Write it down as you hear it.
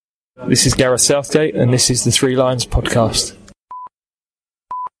This is Gareth Southgate, and this is the Three Lions podcast.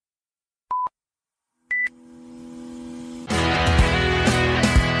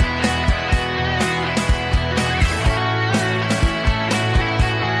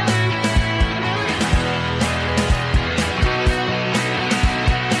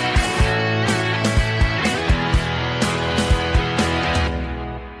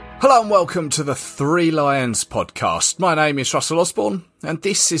 Hello and welcome to the Three Lions podcast. My name is Russell Osborne and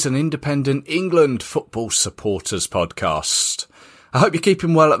this is an independent England football supporters podcast. I hope you're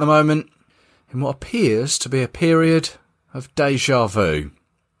keeping well at the moment in what appears to be a period of deja vu.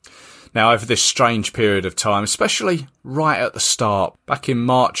 Now, over this strange period of time, especially right at the start, back in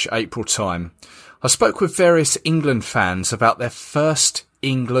March, April time, I spoke with various England fans about their first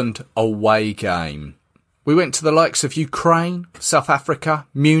England away game. We went to the likes of Ukraine, South Africa,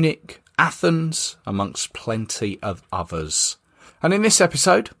 Munich, Athens, amongst plenty of others. And in this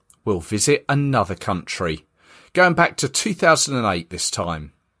episode, we'll visit another country, going back to 2008 this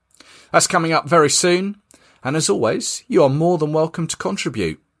time. That's coming up very soon, and as always, you are more than welcome to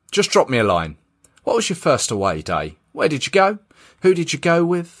contribute. Just drop me a line. What was your first away day? Where did you go? Who did you go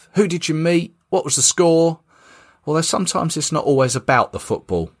with? Who did you meet? What was the score? Although sometimes it's not always about the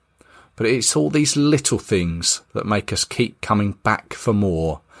football. But it's all these little things that make us keep coming back for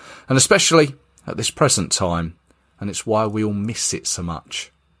more. And especially at this present time. And it's why we all miss it so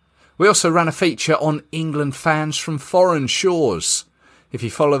much. We also ran a feature on England fans from foreign shores. If you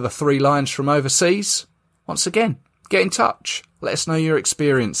follow the Three Lions from overseas, once again, get in touch. Let us know your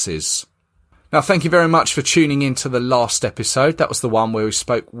experiences. Now, thank you very much for tuning in to the last episode. That was the one where we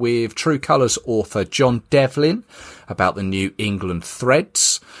spoke with True Colours author John Devlin about the new England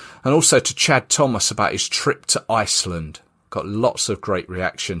threads. And also to Chad Thomas about his trip to Iceland. Got lots of great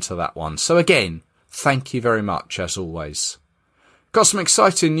reaction to that one. So again, thank you very much as always. Got some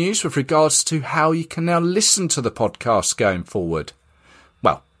exciting news with regards to how you can now listen to the podcast going forward.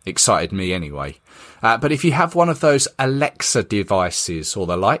 Well, excited me anyway. But if you have one of those Alexa devices or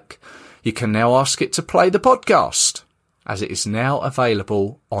the like, you can now ask it to play the podcast, as it is now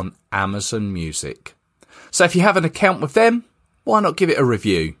available on Amazon Music. So if you have an account with them, why not give it a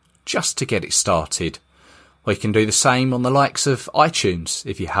review? Just to get it started. Or you can do the same on the likes of iTunes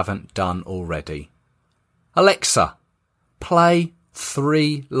if you haven't done already. Alexa, play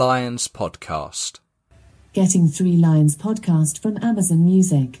Three Lions podcast. Getting Three Lions podcast from Amazon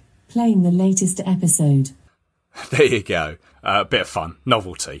Music. Playing the latest episode. There you go. A bit of fun,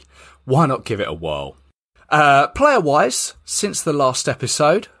 novelty. Why not give it a whirl? Player-wise, since the last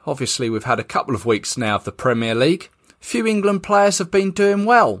episode, obviously we've had a couple of weeks now of the Premier League. Few England players have been doing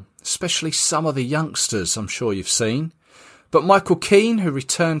well, especially some of the youngsters I'm sure you've seen. But Michael Keane, who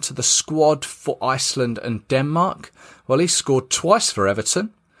returned to the squad for Iceland and Denmark, well, he scored twice for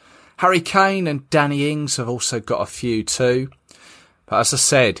Everton. Harry Kane and Danny Ings have also got a few too. But as I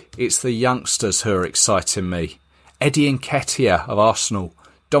said, it's the youngsters who are exciting me. Eddie Nketiah of Arsenal,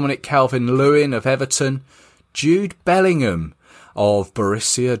 Dominic Calvert-Lewin of Everton, Jude Bellingham of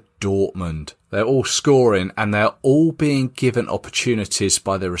Borussia Dortmund. They're all scoring and they're all being given opportunities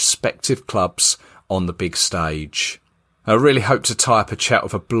by their respective clubs on the big stage. I really hope to tie up a chat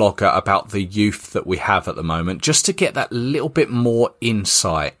with a blogger about the youth that we have at the moment, just to get that little bit more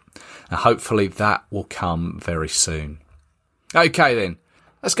insight. And hopefully that will come very soon. Okay then,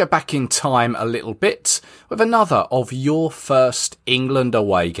 let's go back in time a little bit with another of your first England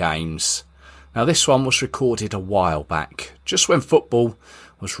away games. Now this one was recorded a while back, just when football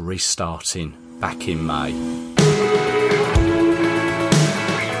was restarting back in May.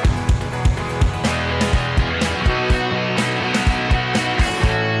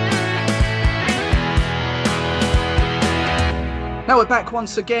 Now we're back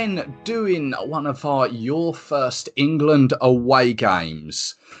once again doing one of our Your First England away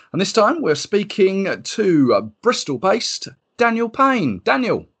games. And this time we're speaking to Bristol-based Daniel Payne.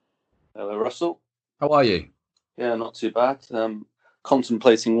 Daniel. Hello, Russell. How are you? Yeah, not too bad.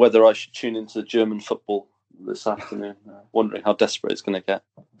 Contemplating whether I should tune into German football this afternoon. Wondering how desperate it's going to get.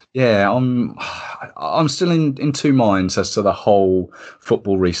 Yeah, I'm still in two minds as to the whole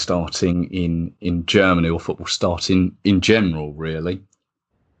football restarting in Germany, or football starting in general, really.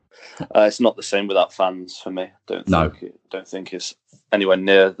 It's not the same without fans for me. Don't think it's anywhere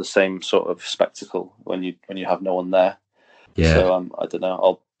near the same sort of spectacle when you have no one there. Yeah. So I don't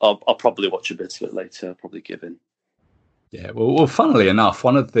know. I'll probably watch a bit of it later. I'll probably give in. Yeah, well, funnily enough,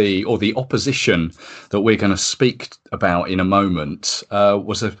 the opposition that we're going to speak about in a moment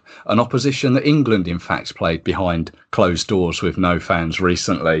was an opposition that England, in fact, played behind closed doors with no fans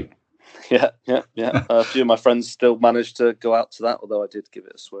recently. Yeah. A few of my friends still managed to go out to that, although I did give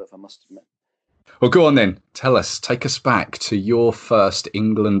it a swerve, I must admit. Well, go on then. Take us back to your first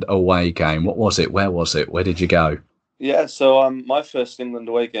England away game. What was it? Where was it? Where did you go? Yeah, so my first England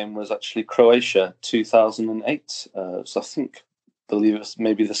away game was actually Croatia, 2008. So believe it was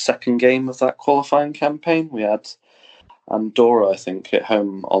maybe the second game of that qualifying campaign. We had Andorra, I think, at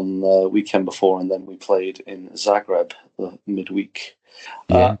home on the weekend before, and then we played in Zagreb the midweek.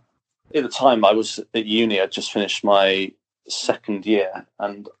 Yeah. At the time, I was at uni. I'd just finished my second year,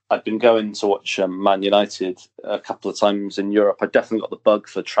 and I'd been going to watch Man United a couple of times in Europe. I definitely got the bug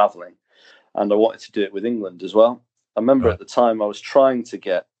for travelling, and I wanted to do it with England as well. I remember at the time I was trying to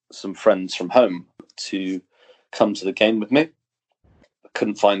get some friends from home to come to the game with me. I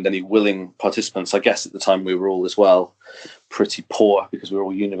couldn't find any willing participants. I guess at the time we were all as well pretty poor because we were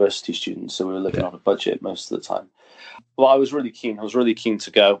all university students, so we were living on a budget most of the time. Well, I was really keen. I was really keen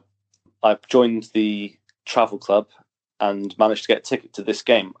to go. I joined the travel club and managed to get a ticket to this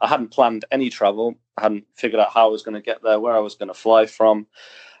game. I hadn't planned any travel. I hadn't figured out how I was going to get there, where I was going to fly from.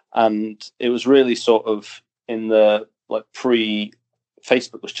 And it was really sort of in the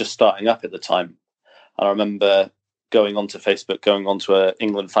Facebook was just starting up at the time. And I remember going onto Facebook, going onto an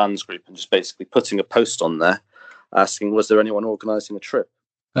England fans group and just basically putting a post on there asking, was there anyone organising a trip?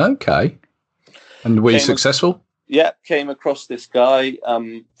 Okay. And were you successful? Yeah, came across this guy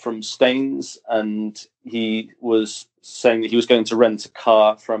from Staines, and he was saying that he was going to rent a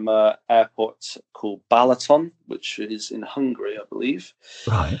car from an airport called Balaton, which is in Hungary, I believe.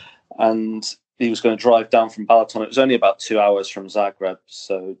 Right. And he was going to drive down from Balaton. It was only about 2 hours from Zagreb,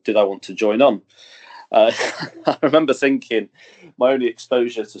 so did I want to join on? I remember thinking my only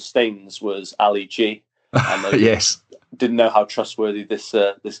exposure to Staines was Ali G. And yes. Didn't know how trustworthy this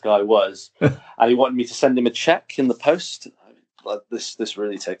guy was. And he wanted me to send him a check in the post. This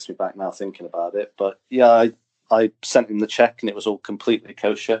really takes me back now thinking about it. But yeah, I sent him the check and it was all completely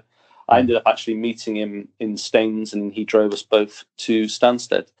kosher. I ended up actually meeting him in Staines and he drove us both to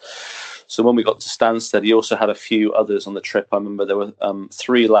Stansted. So when we got to Stansted, he also had a few others on the trip. I remember there were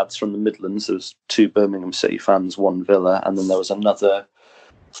 3 lads from the Midlands. There was 2 Birmingham City fans, 1 Villa, and then there was another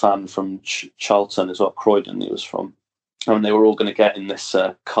fan from Charlton as well, Croydon he was from. And they were all going to get in this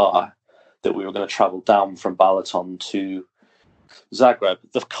car that we were going to travel down from Balaton to Zagreb.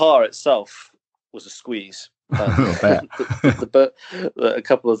 The car itself was a squeeze. A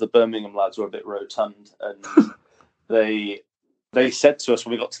couple of the Birmingham lads were a bit rotund, and they said to us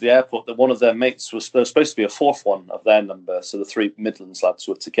when we got to the airport that one of their mates there was supposed to be a 4th one of their number, so the 3 Midlands lads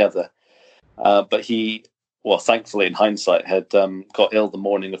were together. But he, thankfully in hindsight, had got ill the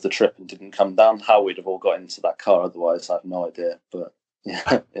morning of the trip and didn't come down. How we'd have all got into that car otherwise, I have no idea. But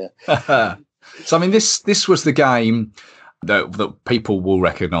yeah. So I mean, this was the game that people will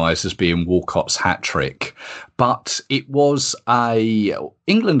recognise as being Walcott's hat trick, but it was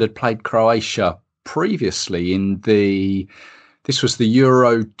England had played Croatia previously in this was the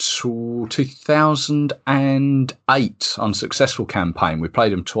Euro 2008 unsuccessful campaign. We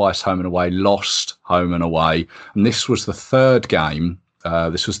played them twice, home and away, lost home and away, and this was the 3rd game.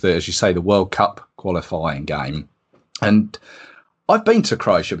 This was as you say, the World Cup qualifying game, and I've been to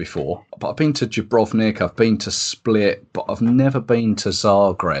Croatia before, but I've been to Dubrovnik, I've been to Split, but I've never been to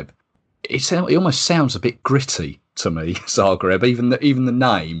Zagreb. It almost sounds a bit gritty to me, Zagreb, even the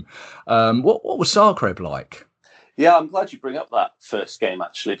name. What was Zagreb like? Yeah, I'm glad you bring up that first game,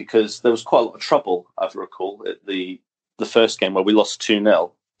 actually, because there was quite a lot of trouble, I recall, at the first game where we lost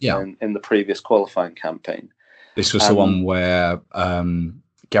 2-0 in the previous qualifying campaign. This was the one where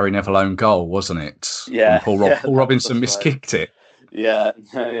Gary Neville owned goal, wasn't it? Yeah. And Paul Robinson miskicked it. Yeah.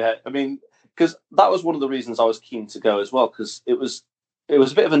 I mean, because that was one of the reasons I was keen to go as well, because it was a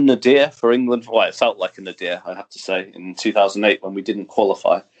bit of a nadir for England. Well, it felt like a nadir, I have to say, in 2008 when we didn't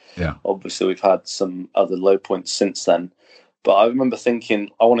qualify. Yeah. Obviously, we've had some other low points since then. But I remember thinking,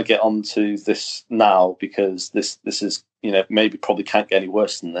 I want to get onto this now because this is, maybe probably can't get any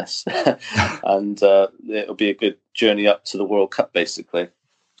worse than this. And it'll be a good journey up to the World Cup, basically.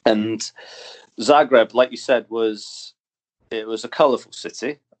 And Zagreb, like you said, was a colourful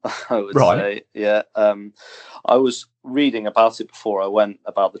city, I would say. Yeah. I was reading about it before I went,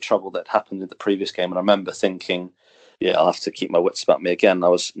 about the trouble that happened in the previous game. And I remember thinking, I'll have to keep my wits about me again. I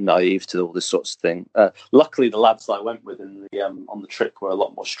was naive to all this sort of thing. Luckily, the lads that I went with on the trip were a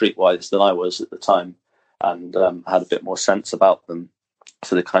lot more streetwise than I was at the time, and had a bit more sense about them.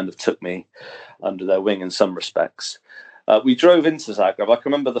 So they kind of took me under their wing in some respects. We drove into Zagreb. I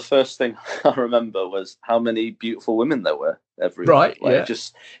can remember the first thing I remember was how many beautiful women there were everywhere. Right, it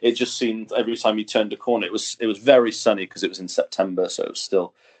just seemed every time you turned a corner, it was very sunny because it was in September, so it was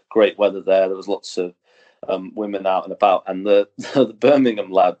still great weather there. There was lots of women out and about, and the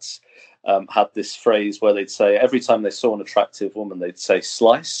Birmingham lads had this phrase where they'd say every time they saw an attractive woman, they'd say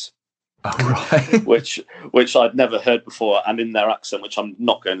 "slice." Oh, right. which I'd never heard before, and in their accent, which I'm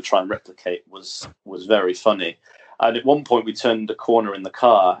not going to try and replicate, was very funny. And at one point, we turned a corner in the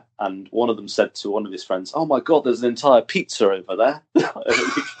car, and one of them said to one of his friends, "Oh my God, there's an entire pizza over there,"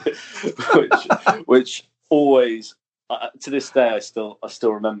 which always, to this day, I still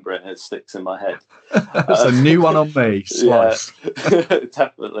remember it, and it sticks in my head. That's a new one on me. Slice. Yeah,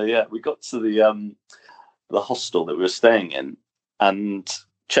 definitely. Yeah, we got to the hostel that we were staying in, and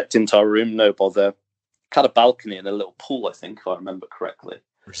checked into our room, no bother. Had a balcony and a little pool, I think, if I remember correctly.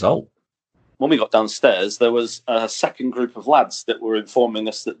 Result. When we got downstairs, there was a second group of lads that were informing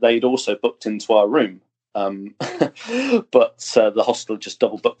us that they'd also booked into our room. But the hostel just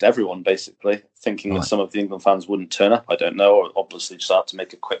double booked everyone, basically, thinking that some of the England fans wouldn't turn up. I don't know, or obviously just had to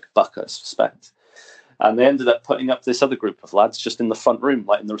make a quick buck, I suspect. And they ended up putting up this other group of lads just in the front room,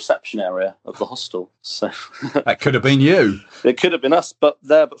 like in the reception area of the hostel. So that could have been you. It could have been us, but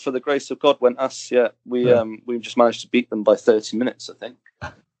for the grace of God went us. Yeah, we just managed to beat them by 30 minutes, I think.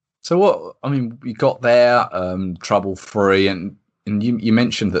 So we got there trouble-free, and you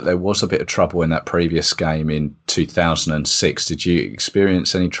mentioned that there was a bit of trouble in that previous game in 2006. Did you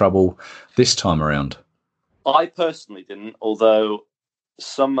experience any trouble this time around? I personally didn't, although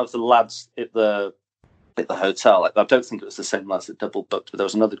some of the lads at the hotel, I don't think it was the same lads that double booked, but there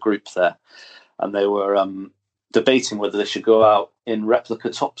was another group there, and they were debating whether they should go out in replica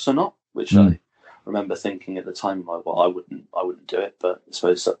tops or not, which I remember thinking at the time, like, well, I wouldn't do it, but I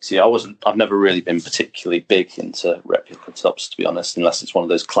suppose I've never really been particularly big into replica tops, to be honest, unless it's one of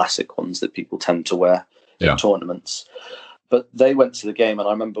those classic ones that people tend to wear in tournaments. But they went to the game, and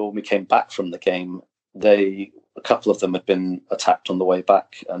I remember when we came back from the game, a couple of them had been attacked on the way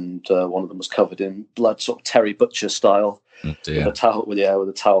back, and one of them was covered in blood, sort of Terry Butcher style, with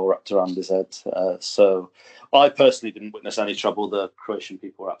a towel wrapped around his head. So I personally didn't witness any trouble. The Croatian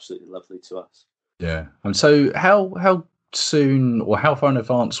people were absolutely lovely to us. Yeah. And so how soon or how far in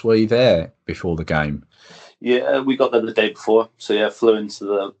advance were you there before the game? Yeah, we got there the day before. So flew into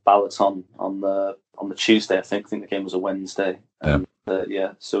the Balaton on the Tuesday, I think. I think the game was a Wednesday. And,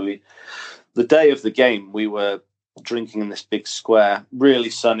 so the day of the game, we were drinking in this big square,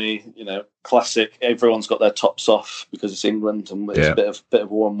 really sunny, classic. Everyone's got their tops off because it's England and it's a bit of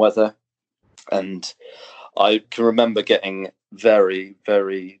warm weather. And I can remember getting very,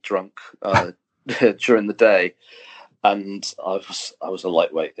 very drunk during the day, and I was a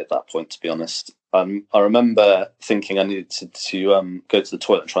lightweight at that point, to be honest. I remember thinking I needed to go to the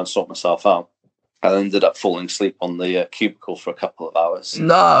toilet and try and sort myself out. I ended up falling asleep on the cubicle for a couple of hours.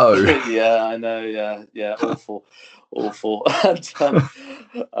 No. Yeah, I know. Yeah, awful. And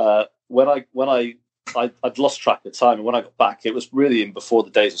when I'd lost track of time, and when I got back, it was really in before the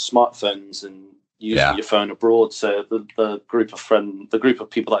days of smartphones and using your phone abroad. So the group of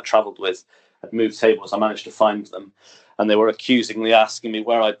people that I travelled with had moved tables. I managed to find them, and they were accusingly asking me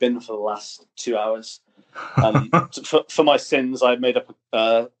where I'd been for the last 2 hours. For my sins, I made up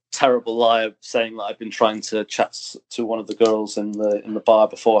a terrible lie of saying that I'd been trying to chat to one of the girls in the bar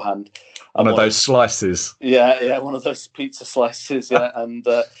beforehand. One of those slices. Yeah, one of those pizza slices. Yeah, and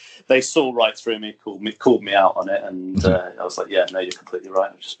they saw right through me, called me out on it, and I was like, "Yeah, no, you're completely right.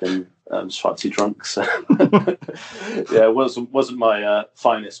 I've just been far too drunk." So, yeah, it wasn't my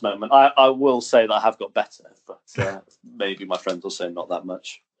finest moment. I will say that I have got better, but maybe my friends will say not that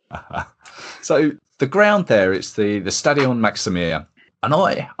much. So the ground there, it's the Stadion Maximir. And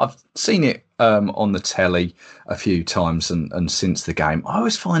I've seen it on the telly a few times and since the game. I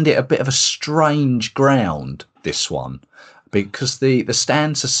always find it a bit of a strange ground, this one, because the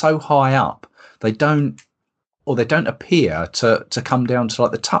stands are so high up. They don't appear to come down to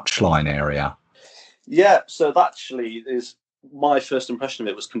like the touchline area. Yeah, so that actually is my first impression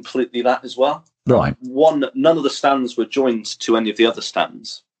of it was completely that as well. Right. None of the stands were joined to any of the other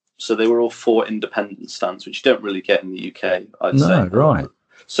stands. So they were all 4 independent stands, which you don't really get in the UK, I'd say. No, right.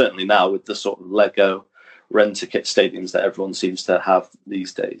 Certainly now with the sort of Lego rent-a-kit stadiums that everyone seems to have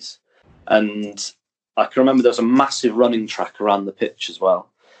these days. And I can remember there was a massive running track around the pitch as well.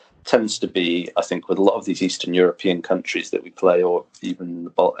 Tends to be, I think, with a lot of these Eastern European countries that we play, or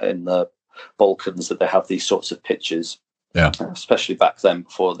even in the Balkans, that they have these sorts of pitches. Yeah. Especially back then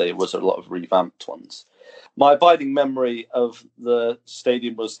before there was a lot of revamped ones. My abiding memory of the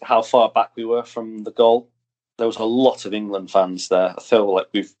stadium was how far back we were from the goal. There was a lot of England fans there. I feel like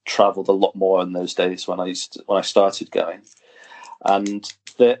we've travelled a lot more in those days when I started going, and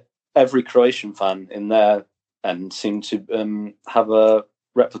every Croatian fan in their end seemed to have a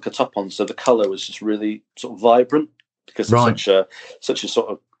replica top on, so the colour was just really sort of vibrant because it's such a sort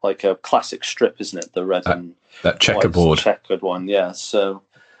of like a classic strip, isn't it? The red and that checkerboard, checkered one, yeah. So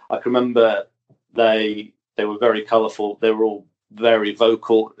I can remember they were very colourful. They were all very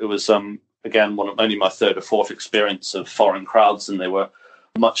vocal. It was again only my third or fourth experience of foreign crowds, and they were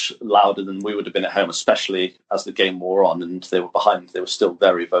much louder than we would have been at home, especially as the game wore on and they were behind. They were still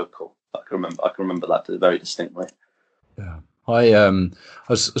very vocal. I can remember that very distinctly. Yeah.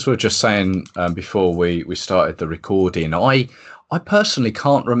 As we were just saying before we started the recording, I personally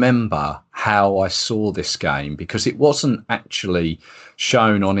can't remember how I saw this game because it wasn't actually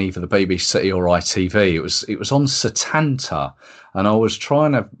shown on either the BBC or ITV. It was on Setanta, and I was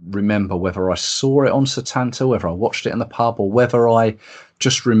trying to remember whether I saw it on Setanta, whether I watched it in the pub, or whether I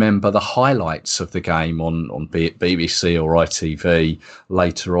just remember the highlights of the game on BBC or ITV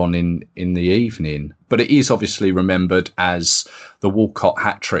later on in the evening. But it is obviously remembered as the Walcott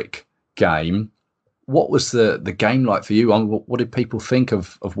hat-trick game. What was the game like for you? What did people think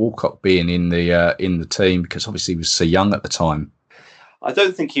of Walcott being in the team? Because obviously he was so young at the time. I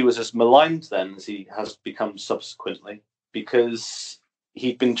don't think he was as maligned then as he has become subsequently, because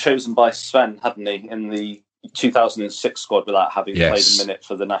he'd been chosen by Sven, hadn't he, in the 2006 squad without having played a minute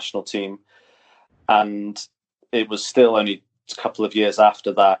for the national team. And it was still only a couple of years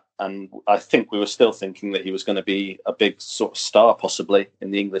after that. And I think we were still thinking that he was going to be a big sort of star possibly in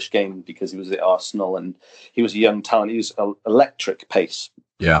the English game because he was at Arsenal and he was a young talent. He was electric pace.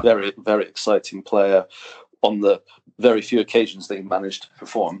 Yeah. Very, very exciting player on the very few occasions that he managed to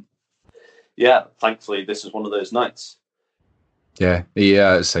perform. Yeah, thankfully, this is one of those nights. Yeah,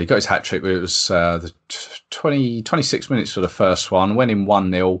 so he got his hat-trick. It was the 26 minutes for the first one, went in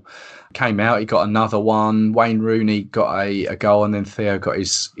 1-0, came out, he got another one. Wayne Rooney got a goal, and then Theo got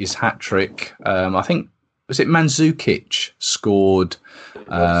his hat-trick. I think, was it Mandzukic scored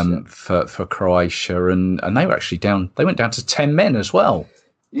for Croatia, and they were actually down. They went down to 10 men as well.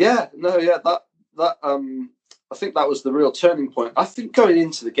 I think that was the real turning point. I think going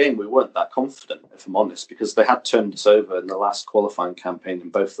into the game, we weren't that confident, if I'm honest, because they had turned us over in the last qualifying campaign in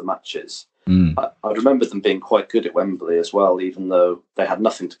both the matches. I remember them being quite good at Wembley as well, even though they had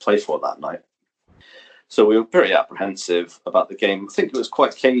nothing to play for that night. So we were very apprehensive about the game. I think it was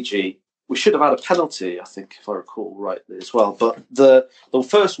quite cagey. We should have had a penalty, I think, if I recall rightly as well. But the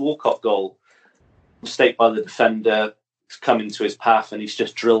first Walcott goal, mistake by the defender, come into his path, and he's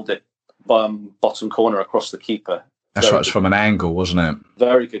just drilled it bottom corner across the keeper. That's right, it was from an angle, wasn't it?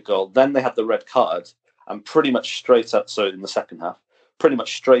 Very good goal. Then they had the red card, and pretty much straight up, so in the second half, pretty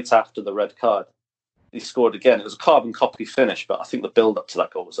much straight after the red card, he scored again. It was a carbon copy finish, but I think the build-up to that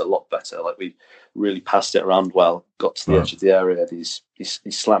goal was a lot better. Like, we really passed it around well, got to the edge of the area, and he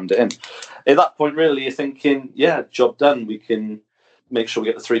slammed it in. At that point, really, you're thinking, yeah, job done. We can make sure we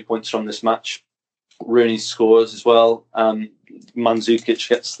get the 3 points from this match. Rooney scores as well. Mandzukic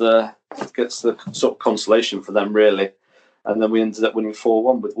gets the sort of consolation for them, really. And then we ended up winning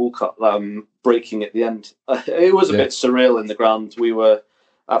 4-1 with Walcott breaking at the end. It was a bit surreal in the ground. We were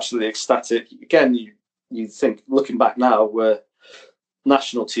absolutely ecstatic. Again, you think, looking back now, where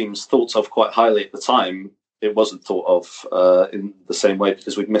national teams thought of quite highly at the time, it wasn't thought of in the same way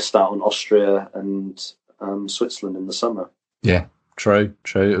because we'd missed out on Austria and Switzerland in the summer. Yeah. True.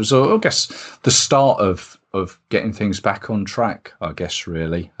 It was, I guess, the start of getting things back on track, I guess,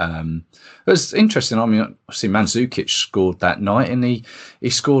 really. It was interesting. I mean, obviously, Mandzukic scored that night, and he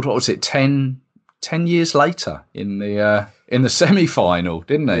scored, what was it, 10 years later in the semi-final,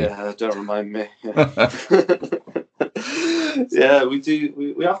 didn't he? Yeah, don't remind me. Yeah, we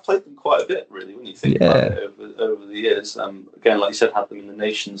do. We have played them quite a bit, really, when you think about it over the years. Again, like you said, had them in the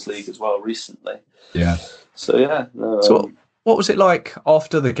Nations League as well recently. Yeah. So, yeah. What was it like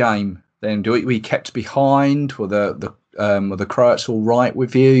after the game then? Were we kept behind? Were the Croats all right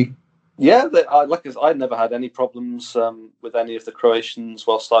with you? Yeah, I'd never had any problems with any of the Croatians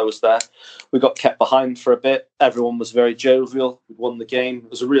whilst I was there. We got kept behind for a bit. Everyone was very jovial. We won the game. It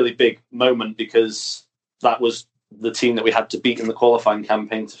was a really big moment because that was the team that we had to beat in the qualifying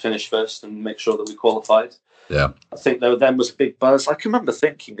campaign to finish first and make sure that we qualified. Yeah, I think there then was a big buzz. I can remember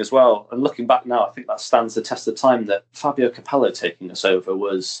thinking as well, and looking back now, I think that stands the test of time, that Fabio Capello taking us over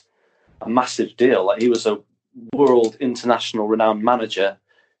was a massive deal. Like, he was a world international renowned manager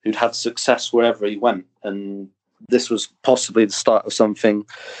who'd had success wherever he went, and this was possibly the start of something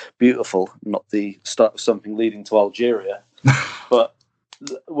beautiful, not the start of something leading to Algeria. But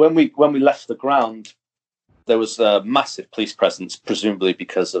when we left the ground, there was a massive police presence, presumably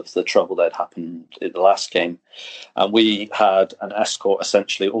because of the trouble that had happened in the last game. And we had an escort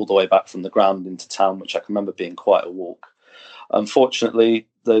essentially all the way back from the ground into town, which I can remember being quite a walk. Unfortunately,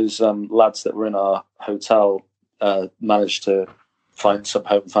 those lads that were in our hotel managed to find some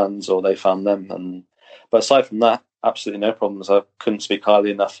home fans, or they found them. But aside from that, absolutely no problems. I couldn't speak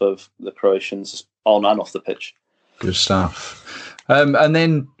highly enough of the Croatians on and off the pitch. Good stuff. And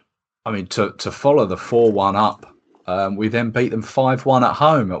then, I mean, to follow the 4-1 up, we then beat them 5-1 at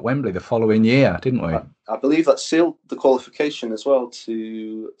home at Wembley the following year, didn't we? I believe that sealed the qualification as well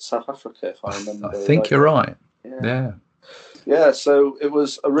to South Africa, if I remember. I think you're right. Yeah. Yeah, so it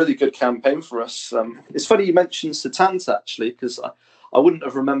was a really good campaign for us. It's funny you mentioned Setanta, actually, because I wouldn't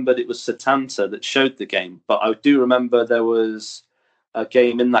have remembered it was Setanta that showed the game, but I do remember there was a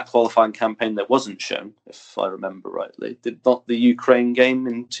game in that qualifying campaign that wasn't shown, if I remember rightly. Did not the Ukraine game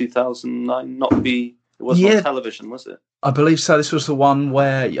in 2009 not be... It wasn't on television, was it? I believe so. This was the one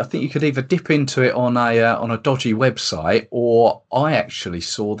where I think you could either dip into it on a dodgy website, or I actually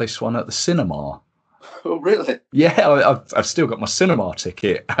saw this one at the cinema. Oh, really? Yeah, I've still got my cinema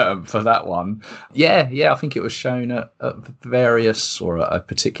ticket for that one. Yeah, I think it was shown at various, or a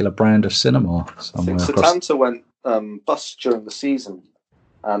particular brand of cinema somewhere. I think Setanta went bust during the season,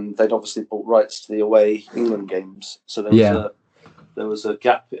 and they'd obviously bought rights to the away England games. So there was a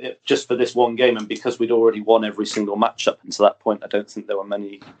gap just for this one game, and because we'd already won every single match up until that point, I don't think there were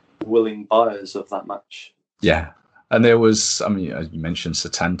many willing buyers of that match. Yeah. And there was, I mean, you mentioned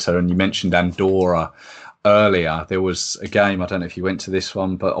Setanta and you mentioned Andorra earlier. There was a game, I don't know if you went to this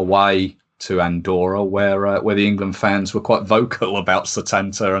one, but away to Andorra where the England fans were quite vocal about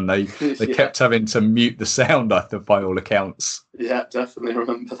Setanta, and they kept having to mute the sound, I think, by all accounts. Yeah, definitely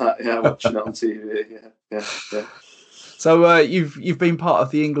remember that. Yeah, watching it on TV. Yeah. So you've been part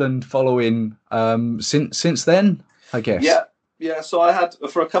of the England following since then, I guess. Yeah, so I had,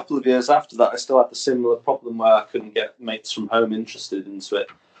 for a couple of years after that, I still had the similar problem where I couldn't get mates from home interested into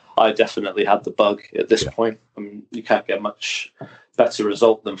it. I definitely had the bug at this point. I mean, you can't get much better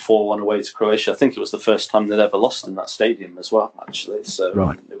result than 4-1 away to Croatia. I think it was the first time they'd ever lost in that stadium as well, actually. So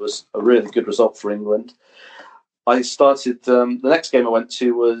It was a really good result for England. I started, the next game I went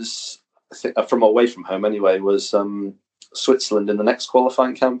to was, I think, from away from home anyway, was Switzerland in the next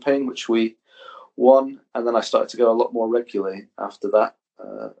qualifying campaign, which we won, and then I started to go a lot more regularly after that.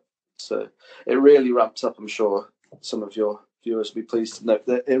 So it really ramped up. I'm sure some of your viewers will be pleased to note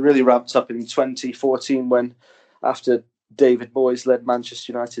that it really ramped up in 2014 when, after David Moyes led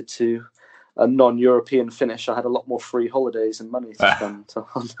Manchester United to a non-European finish, I had a lot more free holidays and money to spend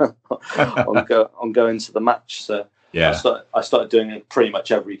on going to the match. So I started doing it pretty much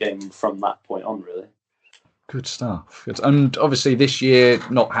every game from that point on, really. Good stuff. Good. And obviously this year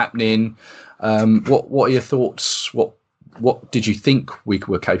not happening. What are your thoughts? What did you think we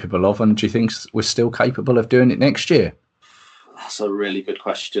were capable of, and do you think we're still capable of doing it next year? That's a really good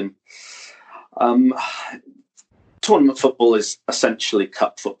question. Tournament football is essentially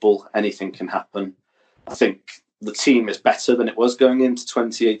cup football. Anything can happen. I think the team is better than it was going into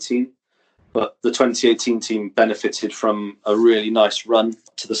 2018, but the 2018 team benefited from a really nice run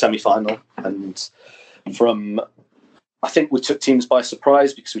to the semi-final, and I think we took teams by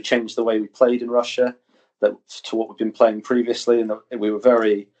surprise because we changed the way we played in Russia to what we've been playing previously, and we were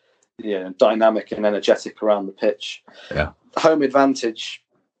very dynamic and energetic around the pitch. Yeah. Home advantage,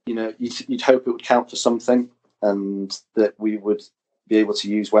 you'd hope it would count for something, and that we would be able to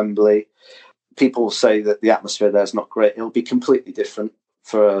use Wembley. People say that the atmosphere there is not great. It'll be completely different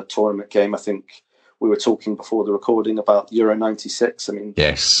for a tournament game. I think we were talking before the recording about Euro 96. I mean,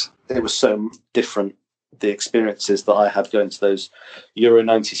 yes, it was so different, the experiences that I had going to those Euro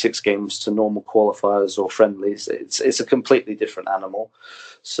 96 games to normal qualifiers or friendlies. It's a completely different animal.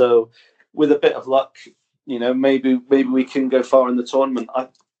 So with a bit of luck, maybe we can go far in the tournament.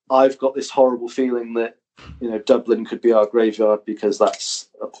 I've got this horrible feeling that Dublin could be our graveyard, because that's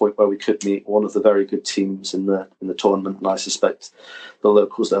a point where we could meet one of the very good teams in the tournament, and I suspect the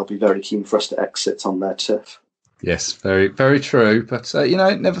locals, they'll be very keen for us to exit on their turf. Yes, very, very true. But,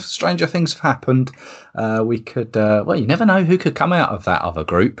 never stranger things have happened. We could, you never know who could come out of that other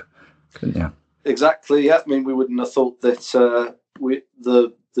group, couldn't you? Exactly, yeah. I mean, we wouldn't have thought that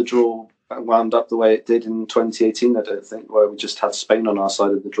the draw wound up the way it did in 2018, I don't think, where we just had Spain on our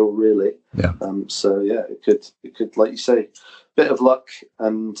side of the draw, really. Yeah. It could, like you say, bit of luck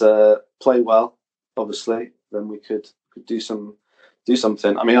and play well, obviously, then we could do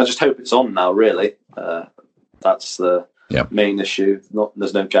something. I mean, I just hope it's on now, really. That's the main issue.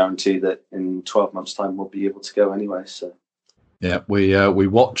 There's no guarantee that in 12 months' time we'll be able to go anyway. So yeah, we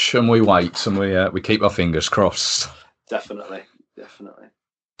watch and we wait and we keep our fingers crossed. Definitely.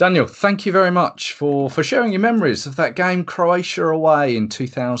 Daniel, thank you very much for sharing your memories of that game, Croatia away in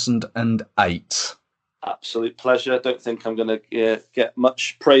 2008. Absolute pleasure. I don't think I'm going to get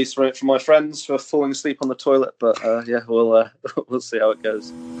much praise for it from my friends for falling asleep on the toilet, but we'll see how it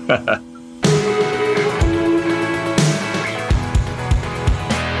goes.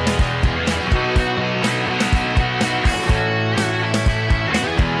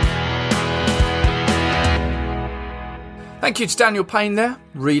 Thank you to Daniel Payne there,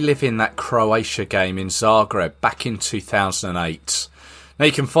 reliving that Croatia game in Zagreb back in 2008. Now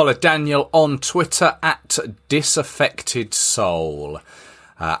you can follow Daniel on Twitter at disaffectedsoul,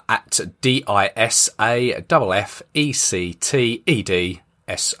 at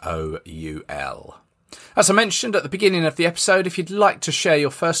DISAFFECTEDSOUL. As I mentioned at the beginning of the episode, if you'd like to share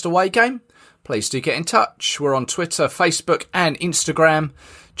your first away game, please do get in touch. We're on Twitter, Facebook and Instagram.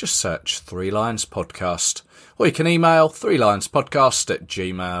 Just search 3 Lions Podcast. Or you can email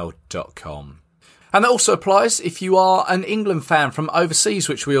 3lionspodcast@gmail.com. And that also applies if you are an England fan from overseas,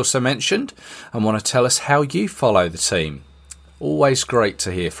 which we also mentioned, and want to tell us how you follow the team. Always great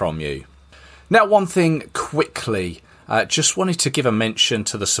to hear from you. Now, one thing quickly, just wanted to give a mention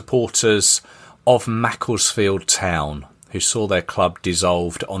to the supporters of Macclesfield Town, who saw their club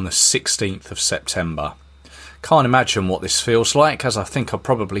dissolved on the 16th of September. Can't imagine what this feels like, as I think I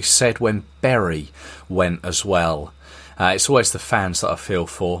probably said when Bury went as well. It's always the fans that I feel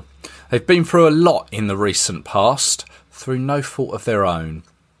for. They've been through a lot in the recent past, through no fault of their own.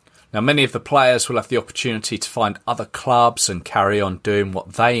 Now, many of the players will have the opportunity to find other clubs and carry on doing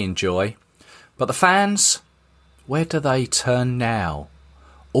what they enjoy. But the fans, where do they turn now?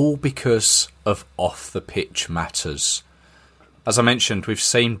 All because of off-the-pitch matters. As I mentioned, we've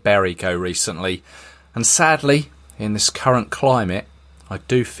seen Bury go recently, and sadly, in this current climate, I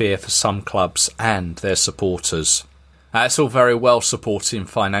do fear for some clubs and their supporters. It's all very well supporting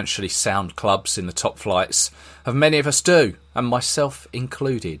financially sound clubs in the top flights, as many of us do, and myself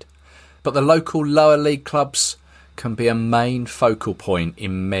included. But the local lower league clubs can be a main focal point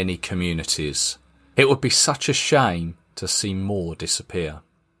in many communities. It would be such a shame to see more disappear.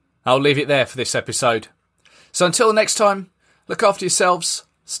 I'll leave it there for this episode. So until next time, look after yourselves,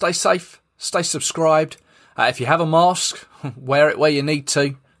 stay safe, stay subscribed. If you have a mask, wear it where you need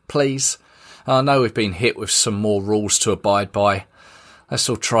to, please. I know we've been hit with some more rules to abide by. Let's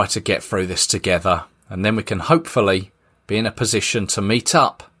all try to get through this together, and then we can hopefully be in a position to meet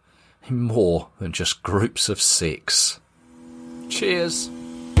up in more than just groups of 6. Cheers.